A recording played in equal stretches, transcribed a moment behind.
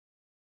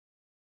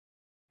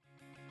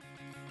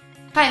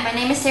Hi, my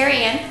name is Sarah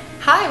Ann.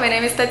 Hi, my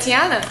name is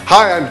Tatiana.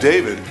 Hi, I'm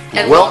David.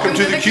 And welcome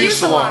to the Q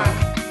Salon.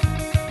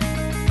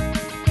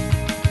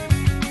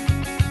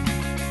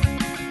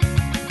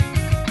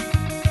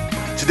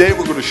 Today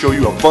we're going to show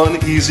you a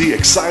fun, easy,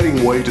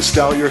 exciting way to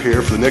style your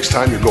hair for the next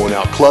time you're going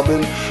out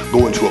clubbing,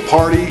 going to a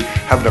party,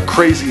 having a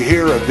crazy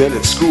hair event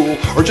at school,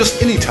 or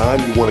just any time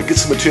you want to get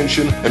some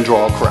attention and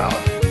draw a crowd.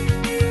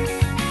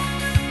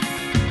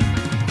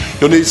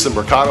 You'll need some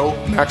Mercado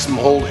Maximum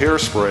Hold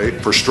Hairspray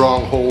for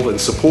strong hold and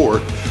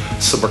support,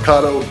 some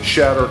Mercado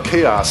Shatter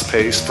Chaos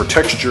Paste for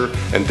texture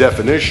and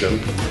definition,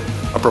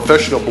 a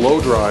professional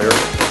blow dryer,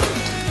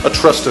 a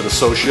trusted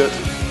associate,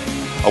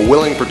 a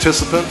willing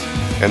participant,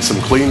 and some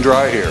clean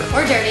dry hair.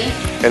 Or dirty.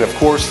 And of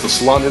course, the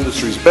salon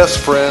industry's best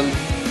friend,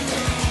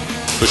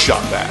 the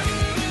shop vac.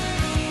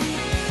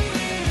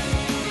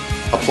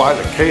 Apply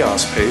the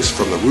Chaos Paste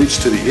from the roots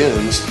to the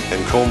ends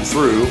and comb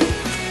through.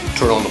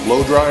 Turn on the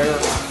blow dryer,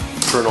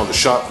 turn on the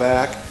shop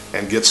vac,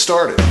 and get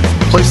started.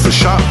 Place the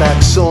shop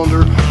vac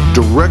cylinder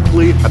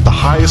directly at the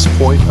highest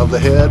point of the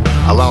head,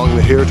 allowing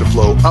the hair to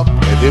flow up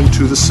and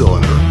into the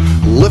cylinder.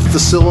 Lift the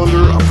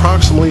cylinder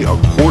approximately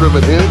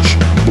 1/4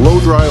 inch, blow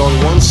dry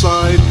on one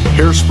side,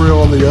 hairspray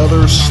on the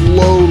other,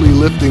 slowly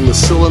lifting the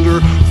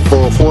cylinder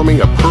for forming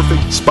a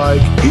perfect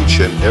spike each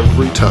and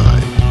every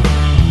time.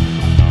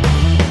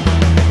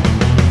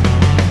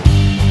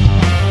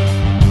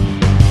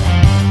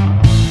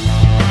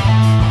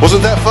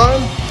 Wasn't that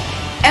fun?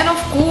 And of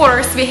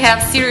course, we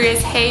have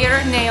serious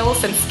hair,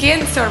 nails, and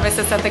skin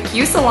services at the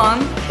Q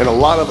Salon. And a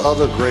lot of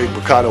other great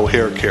Mercado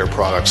hair care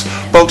products.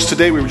 Folks,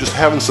 today we were just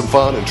having some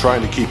fun and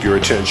trying to keep your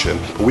attention.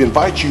 But we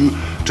invite you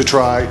to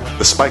try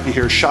the Spiky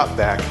Hair Shop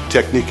Vac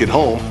technique at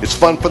home. It's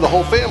fun for the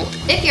whole family.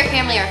 If your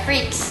family are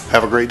freaks.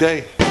 Have a great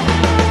day.